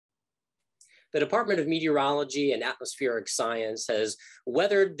The Department of Meteorology and Atmospheric Science has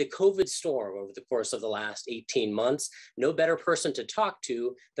weathered the COVID storm over the course of the last 18 months. No better person to talk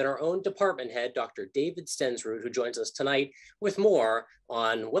to than our own department head, Dr. David Stensrud, who joins us tonight with more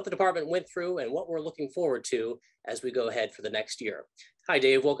on what the department went through and what we're looking forward to as we go ahead for the next year. Hi,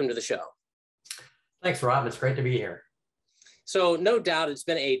 Dave. Welcome to the show. Thanks, Rob. It's great to be here. So no doubt it's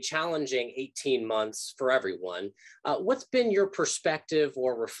been a challenging 18 months for everyone. What's been your perspective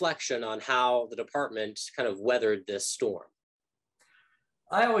or reflection on how the department kind of weathered this storm?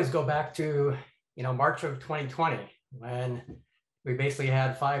 I always go back to, March of 2020, when we basically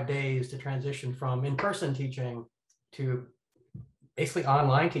had 5 days to transition from in-person teaching to basically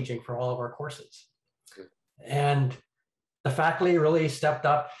online teaching for all of our courses. And the faculty really stepped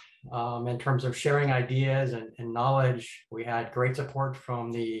up in terms of sharing ideas and knowledge. We had great support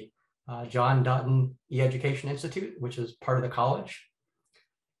from the John Dutton E-Education Institute, which is part of the college.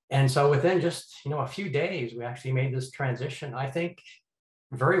 And so within just a few days, we actually made this transition, I think,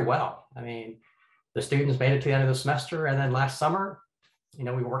 very well. I mean, the students made it to the end of the semester, and then last summer,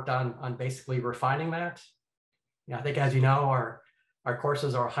 we worked on basically refining that. I think, as you know, our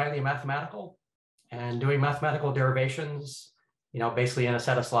courses are highly mathematical, and doing mathematical derivations basically in a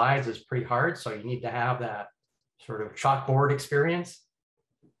set of slides is pretty hard. So you need to have that sort of chalkboard experience.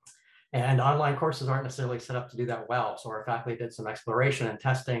 And online courses aren't necessarily set up to do that well. So our faculty did some exploration and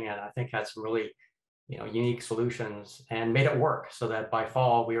testing, and I think had some really, unique solutions and made it work so that by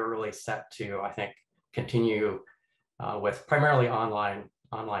fall, we were really set to, I think, continue with primarily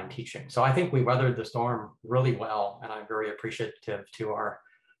online teaching. So I think we weathered the storm really well, and I'm very appreciative to our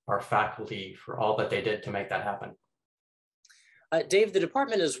faculty for all that they did to make that happen. Dave, the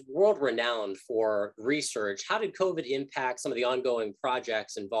department is world-renowned for research. How did COVID impact some of the ongoing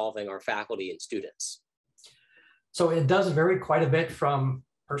projects involving our faculty and students? So it does vary quite a bit from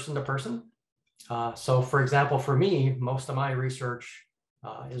person to person. So for example, for me, most of my research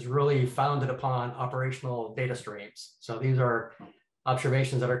is really founded upon operational data streams. So these are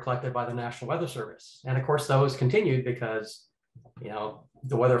observations that are collected by the National Weather Service. And of course, those continued because,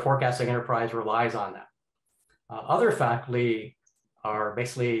 the weather forecasting enterprise relies on that. Other faculty are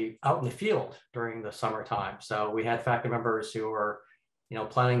basically out in the field during the summertime. So we had faculty members who were,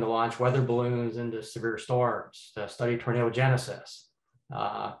 planning to launch weather balloons into severe storms, to study tornadogenesis,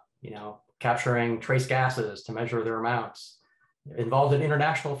 capturing trace gases to measure their amounts, involved in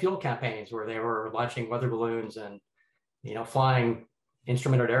international field campaigns where they were launching weather balloons and, flying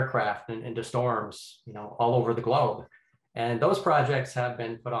instrumented aircraft into storms, all over the globe. And those projects have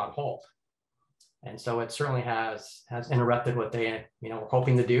been put on hold. And so it certainly has interrupted what they were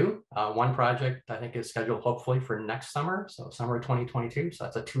hoping to do. One project I think is scheduled hopefully for next summer, so summer 2022. So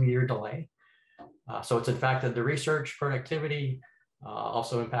that's a 2-year delay. So it's impacted the research productivity,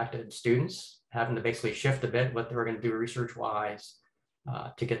 also impacted students having to basically shift a bit what they were going to do research-wise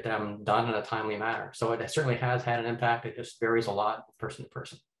to get them done in a timely manner. So it certainly has had an impact. It just varies a lot person to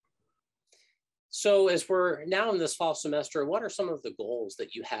person. So as we're now in this fall semester, what are some of the goals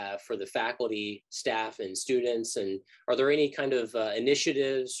that you have for the faculty, staff, and students? And are there any kind of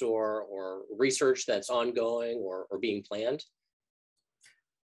initiatives or research that's ongoing or being planned?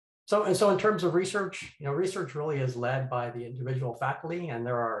 So in terms of research, research really is led by the individual faculty, and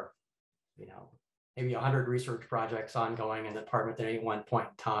there are, maybe 100 research projects ongoing in the department at any one point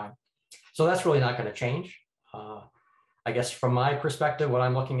in time. So that's really not going to change. I guess from my perspective, what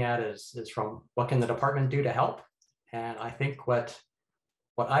I'm looking at is from what can the department do to help? And I think what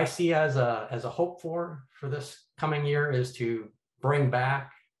I see as a hope for this coming year is to bring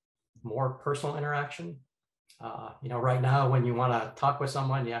back more personal interaction. Right now, when you want to talk with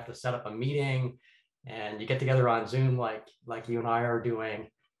someone, you have to set up a meeting and you get together on Zoom like you and I are doing.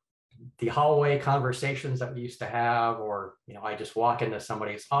 The hallway conversations that we used to have, or I just walk into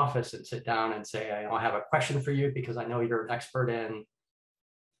somebody's office and sit down and say, I have a question for you because I know you're an expert in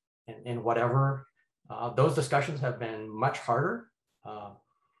whatever. Those discussions have been much harder.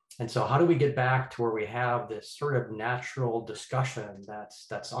 And so how do we get back to where we have this sort of natural discussion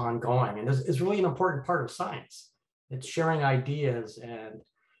that's ongoing? And this is really an important part of science. It's sharing ideas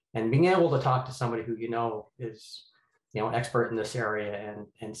and being able to talk to somebody who is an expert in this area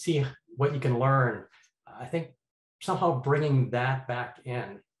and see what you can learn. I think somehow bringing that back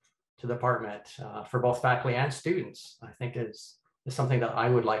in to the department for both faculty and students, I think is something that I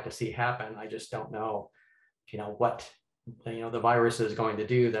would like to see happen. I just don't know, what the virus is going to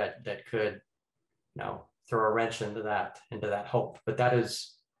do that could, throw a wrench into that hope. But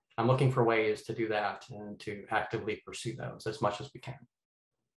I'm looking for ways to do that and to actively pursue those as much as we can.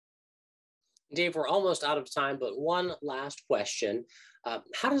 Dave, we're almost out of time, but one last question.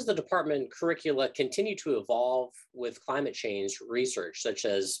 How does the department curricula continue to evolve with climate change research, such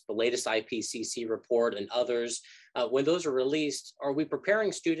as the latest IPCC report and others? When those are released, are we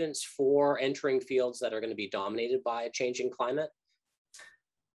preparing students for entering fields that are going to be dominated by a changing climate?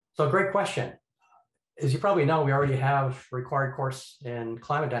 So great question. As you probably know, we already have required course in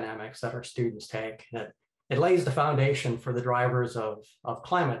climate dynamics that our students take. And it lays the foundation for the drivers of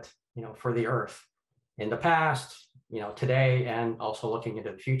climate, for the Earth in the past, today, and also looking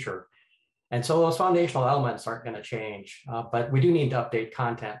into the future. And so those foundational elements aren't going to change, but we do need to update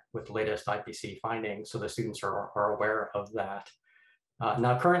content with the latest IPCC findings so the students are aware of that.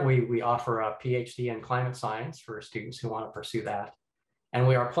 Now, currently, we offer a PhD in climate science for students who want to pursue that. And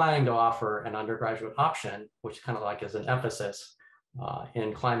we are planning to offer an undergraduate option, which kind of like is an emphasis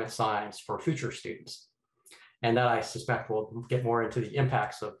in climate science for future students. And that I suspect will get more into the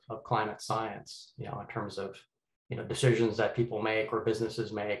impacts of climate science, in terms of decisions that people make or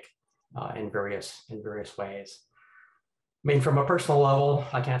businesses make in various ways. I mean, from a personal level,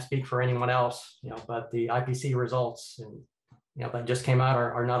 I can't speak for anyone else, but the IPCC results and that just came out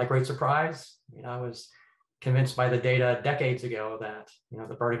are not a great surprise. I was convinced by the data decades ago that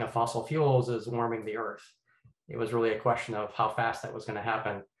the burning of fossil fuels is warming the Earth. It was really a question of how fast that was going to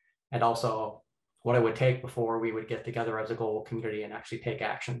happen, and also what it would take before we would get together as a global community and actually take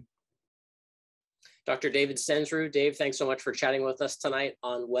action. Dr. David Stensrud. Dave, thanks so much for chatting with us tonight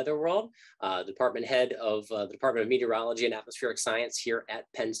on Weather World, Department Head of the Department of Meteorology and Atmospheric Science here at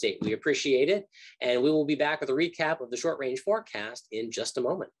Penn State. We appreciate it, and we will be back with a recap of the short range forecast in just a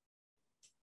moment.